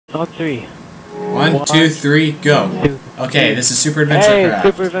On three. One, two, three, go. Okay, this is Super Adventure Craft.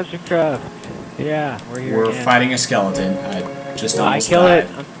 Super Adventure Craft. Yeah, we're here. We're again. fighting a skeleton. I just almost kill died. it.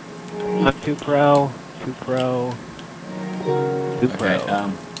 I'm too pro. Too pro. Too pro.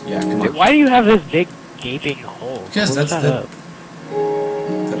 Okay, yeah, come on. Why do you have this big gaping hole? Because that's the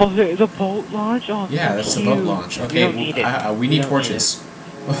boat launch? Oh, yeah, that's the boat launch. Okay, we don't need it. We need torches.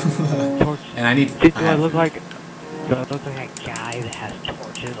 Torches. And I need... Do I look like a guy that has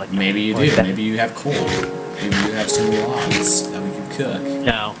torches? Like maybe you do. Maybe you have coal. Maybe you have some logs that we can cook.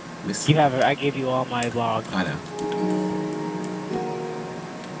 No. You have it. I gave you all my logs. I know.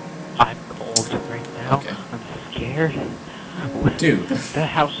 I'm cold right now. Okay. I'm scared. Dude. The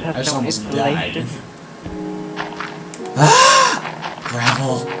house has I just no almost died. insulation.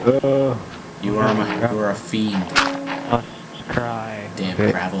 Gravel. You are a fiend. Must cry. Damn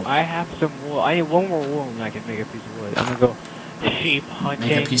okay. gravel. I have some wool. I need one more wool and I can make a piece of wood. I'm gonna go sheep hunting.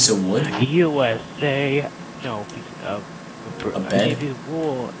 Make a piece of wood? USA. No, piece of a I bed? need a piece of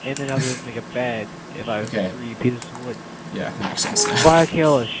wool and then I'm gonna make a bed if I have 3 pieces of wood. Yeah, that makes sense. If I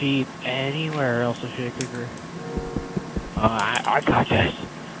kill a sheep anywhere else, I should kick her. I got this.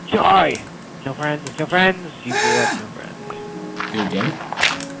 Die! No friends, no friends. You have no friends. Who, Daniel?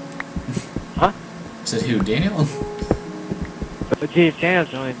 Huh? Said who, Daniel? But see, if Daniel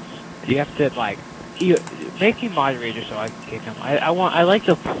joins, you have to make me moderator so I can kick him. I like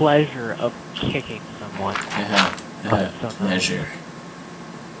the pleasure of kicking someone. Pleasure.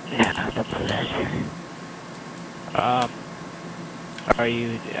 Yeah, the pleasure.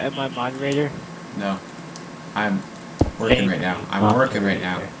 Am I moderator? No. I'm working right now. I'm working right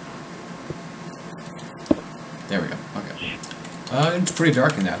now. There we go. Okay. It's pretty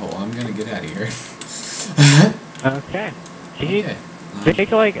dark in that hole. I'm gonna get out of here. Okay. Can you Okay.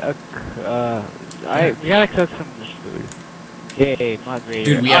 make like a we gotta cook some of this food. Yay, moderator.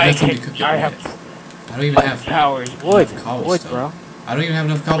 Dude, we have nothing to cook it I with. have I don't even have powers. Wood, cobblestone. bro. I don't even have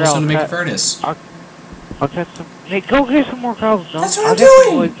enough cobblestone to make a furnace. I'll get some. Hey, go get some more cobblestone. That's what I'll I'm get doing.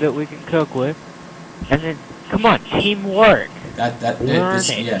 some wood that we can cook with. And then, come on, teamwork.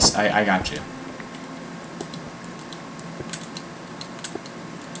 Yes, I got you.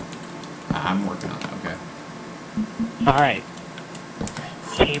 I'm working on it. Okay. All right.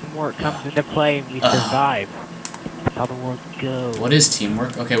 Teamwork comes into play and we survive. That's how the world goes. What is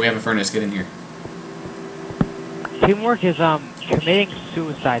teamwork? Okay, we have a furnace. Get in here. Teamwork is committing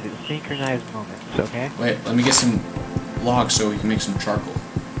suicide at synchronized moments. Okay. Wait, let me get some logs so we can make some charcoal,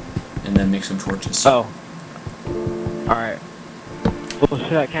 and then make some torches. Oh. All right. Well,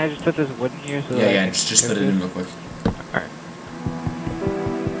 can I just put this wood in here? So Yeah, just put it in real quick. Alright.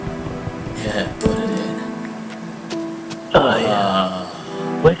 Yeah, put it in. Oh, yeah.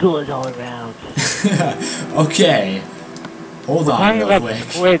 Wiggle it all around. Okay. Hold on real quick.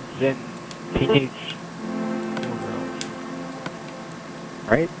 Squids and teenage girls.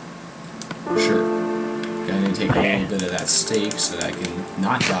 Right? Sure. Gonna take a little bit of that steak so that I can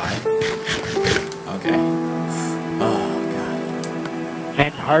not die. Okay. Oh, God.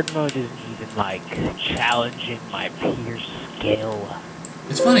 And hard mode isn't even, like, challenging my peer skill.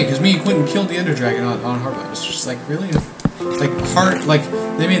 It's funny, because me and Quentin killed the Ender Dragon on hard mode. It's just like, really? It's like, hard, like,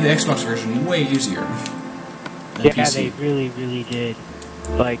 they made the Xbox version way easier than Yeah, PC. they really, really did.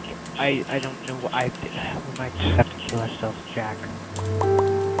 Like, I don't know, we might just have to kill ourselves, Jack. I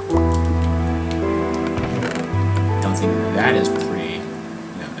don't think that is pretty,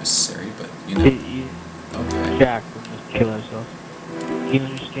 necessary, but, Okay. Jack, we must kill ourselves. Do you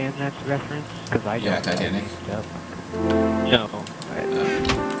understand that reference? Because I don't. Yeah, Titanic. No.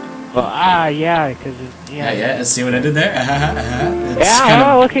 Well, yeah, because Yeah, see what I did there?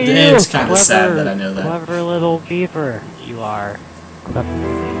 Look at you! It's kind of sad that I know that. Clever little beaver. You are. Clever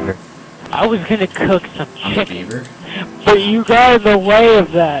little beaver. I was gonna cook some chicken. Beaver? But you got in the way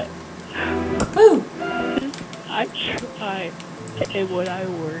of that. Woo! I tried. And what I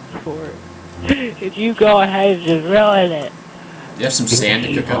worked for. If you go ahead and just ruin it. You have some sand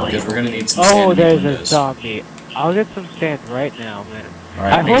to cook up because we're gonna need some sand. Oh, there's a zombie. I'll get some sand right now, man.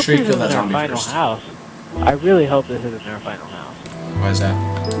 Alright, make sure you kill that our zombie final first. house. I really hope this isn't our final house. Why is that?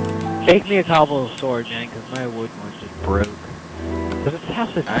 Make me a cobble sword, man, because my wood one's just broke. But this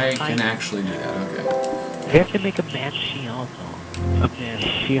house is I tiny. can actually do that, okay. We have to make a mansion. A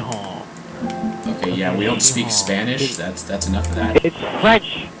mansion. Okay, yeah, we don't speak Spanish. That's enough of that. It's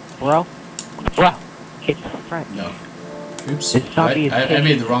French, bro. Bro, it's French. No. Oops. This zombie is I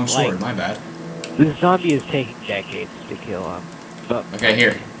made the wrong sword, like, my bad. This zombie is taking decades to kill him. But Okay,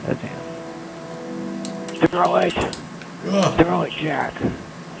 here. that's him. Throw it! Ugh. Throw it, Jack.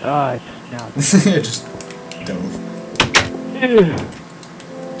 Oh, it's now. Just dove.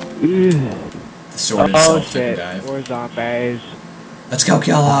 The sword Oh itself took a shit, dive. more zombies. Let's go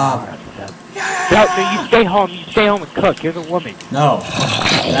kill them! No, you stay home. You stay home and cook. You're the woman. No,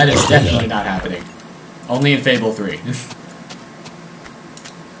 that is definitely not happening. Only in Fable 3.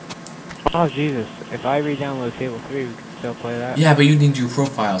 Oh Jesus! If I re-download Fable 3, we can still play that. Yeah, but you need your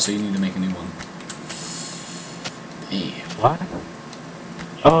profile, so you need to make a new one. Hey. What?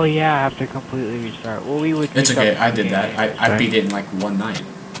 Oh yeah, I have to completely restart. Well, we would. It's restart okay, the I did game that. next I time. beat it in like one night.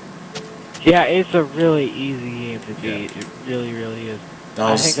 Yeah, it's a really easy game to Yeah. beat. It really, really is. That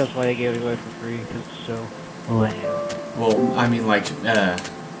I was, think that's why they gave it away for free, because it's so lame. well, I mean, like,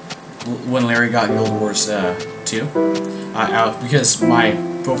 when Larry got Guild Wars 2, because my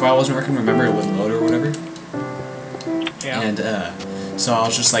profile wasn't working, remember, it wouldn't load or whatever? Yeah. And, so I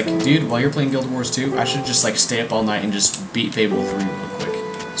was just like, dude, while you're playing Guild Wars 2, I should just, like, stay up all night and just beat Fable 3 real quick,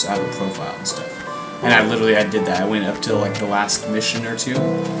 so I have a profile and stuff. And I did that. I went up till, like, the last mission or two,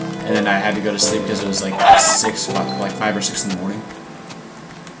 and then I had to go to sleep because it was, like, 5 or 6 in the morning.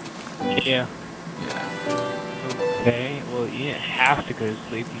 Yeah. Yeah. Okay. Well, you didn't have to go to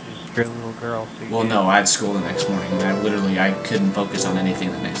sleep. You just you're a little girl, so you Well, did. no, I had school the next morning, and I couldn't focus on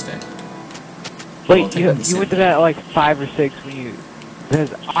anything the next day. Wait, Well, technically you went to that at like 5 or 6 when you...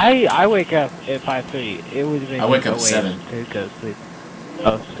 Because I wake up at 5:30. It would have been... I wake up a at waste 7. to go to sleep.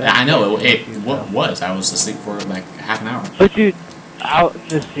 Oh, 7. Yeah, I know, what was. I was asleep for like half an hour. But dude, out in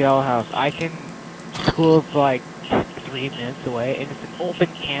the Seattle house, I can... School's like 3 minutes away, and it's an open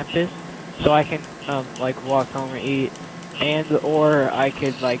campus, so I can like walk home or eat, or I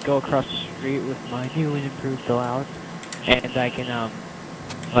could like go across the street with my new and improved allowance, and I can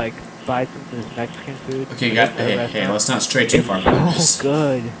like buy some of this Mexican food. Okay, you at got. the Hey, restaurant. let's not stray too It's far from so this.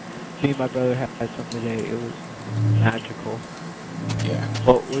 good. Me and my brother had some today. It was magical. Yeah.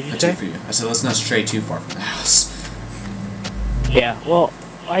 What would you That's say? it for you. I said let's not stray too far from the house. Yeah. Well,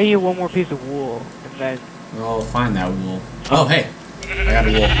 I need one more piece of wool, and then. Well, find that wool. Oh, hey, I got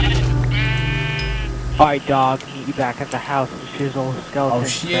a wool. Alright, dog, meet you back at the house. Shizzle, skeleton. Oh,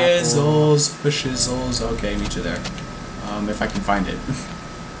 shizzles, shizzles. Okay, meet you there. If I can find it.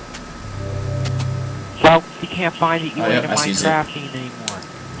 Well, if you can't find it, you Oh, ain't yep, in I see it. Minecrafting anymore.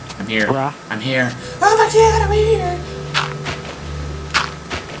 I'm here. Bruh. I'm here. Oh my god, I'm here.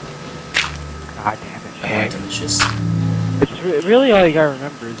 God damn it. Oh, delicious. It's really all you gotta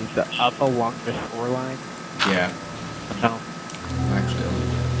remember is the up along the shoreline. Yeah. No. Actually,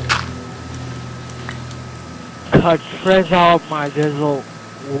 Cut frizz out my Dizzle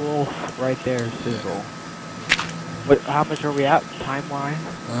wolf right there, Sizzle. What, how much are we at, time-wise?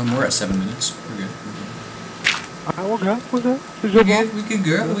 we're at 7 minutes. We're good. Alright, we're good. We good,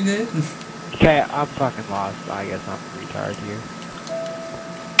 girl. We good. Okay, I'm fucking lost. I guess I'm retarded here.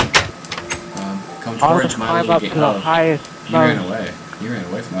 Come I'll towards just my climb little up gate. to the highest. You ran away. You ran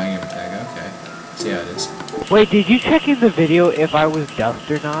away from my gamer tag. Okay. See how it is. Wait, did you check in the video if I was dust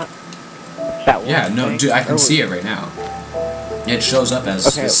or not? That Yeah, one no, thing? dude, I Or can was- see it right now. It shows up as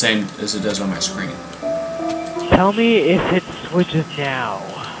Okay. the same as it does on my screen. Tell me if it switches now.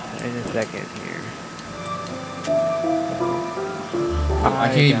 In a second here. I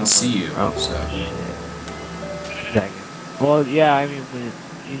can't even see you, Oh, so. shit. Second. Well, yeah, I mean, but,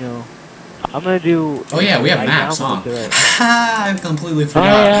 you know, I'm gonna do... Oh yeah, we have I maps, huh? downloaded it. Ha! I completely Oh,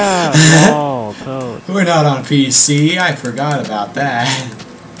 forgot. yeah. Oh, toad. We're not on PC. I forgot about that.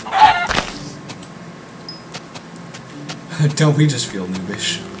 Don't we just feel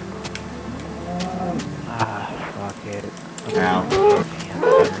noobish? Ah, fuck it. Ow.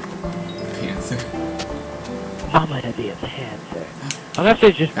 Panther. Panther. I'm gonna be a panther. I'm gonna have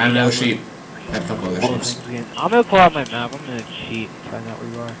to just... Found another sheep. Got a couple other all the sheeps. things again. I'm gonna pull out my map. I'm gonna cheat and find out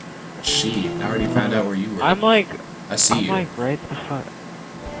where you are. Sheep. I already found out where you were. I'm like... I see I'm you. like right the fuck...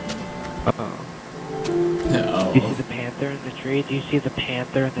 Uh-oh. Do you see No. the panther in the tree? Do you see the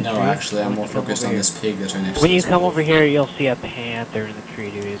panther in the tree? No, actually, I'm When more you come focused over on here. this pig that's right next to When you this come wolf. over here, you'll see a panther in the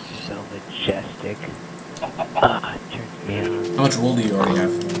tree, dude. It's so majestic. It turns me on. How much wool do you already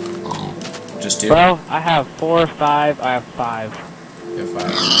have? Just 2? Well, I have 4 or 5. I have 5. You have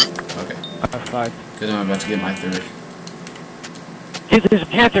 5. Okay. I have 5. Because I'm about to get my 3rd. Dude, there's a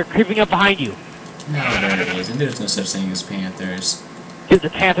panther creeping up behind you. No, there it is. And there's no such thing as panthers. Dude, the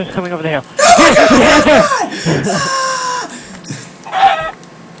panther's coming over the hill.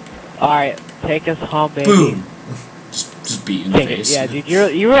 Alright, take us home, baby. Boom! Just beat you in the Take it. face. Yeah, dude,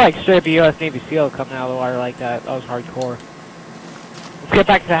 you were like straight up a US Navy SEAL coming out of the water like that. That was hardcore. Let's get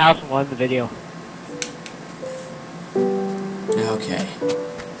back to the house and we'll end the video. Okay.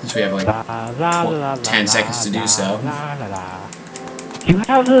 Since we have like La, la, la, 10 la, seconds to do la, so. la, la, la. Do you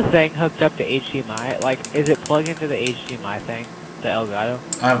have the thing hooked up to HDMI? Like, is it plugged into the HDMI thing? The Elgato.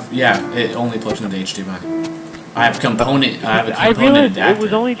 Yeah, it only plugs into HDMI. I have a component I realized adapter. it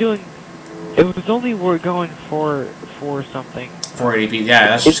was only doing. It was only we're going for something. 480p. Yeah,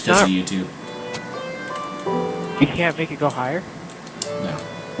 that's just because of YouTube. You can't make it go higher. No.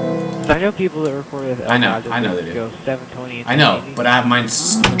 'Cause I know people that record with Elgato. I know they do. Go 720. And I know, 1080. but I have mine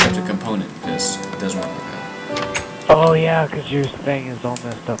hooked up to component because it doesn't work like that. Oh yeah, because your thing is all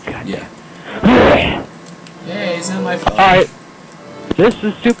messed up. God Yeah. damn. Yay, it's in my phone. Alright. This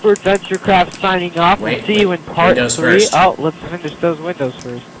is Super Adventure Craft signing off. Wait, We'll see you in part Windows 3. first. Oh, let's finish those windows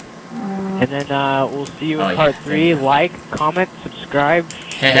first. And then we'll see you in part 3. Like, comment, subscribe,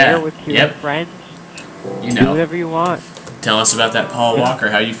 share with your friends. You Do know. whatever you want. Tell us about that Paul Walker,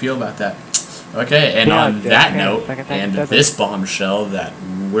 how you feel about that. Okay, and on that note, and this bombshell that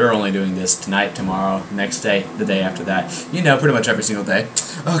we're only doing this tonight, tomorrow, next day, the day after that, you know, pretty much every single day.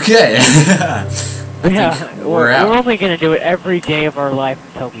 Okay. Yeah, we're out. we're only going to do it every day of our life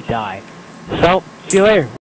until we die. So, see you later.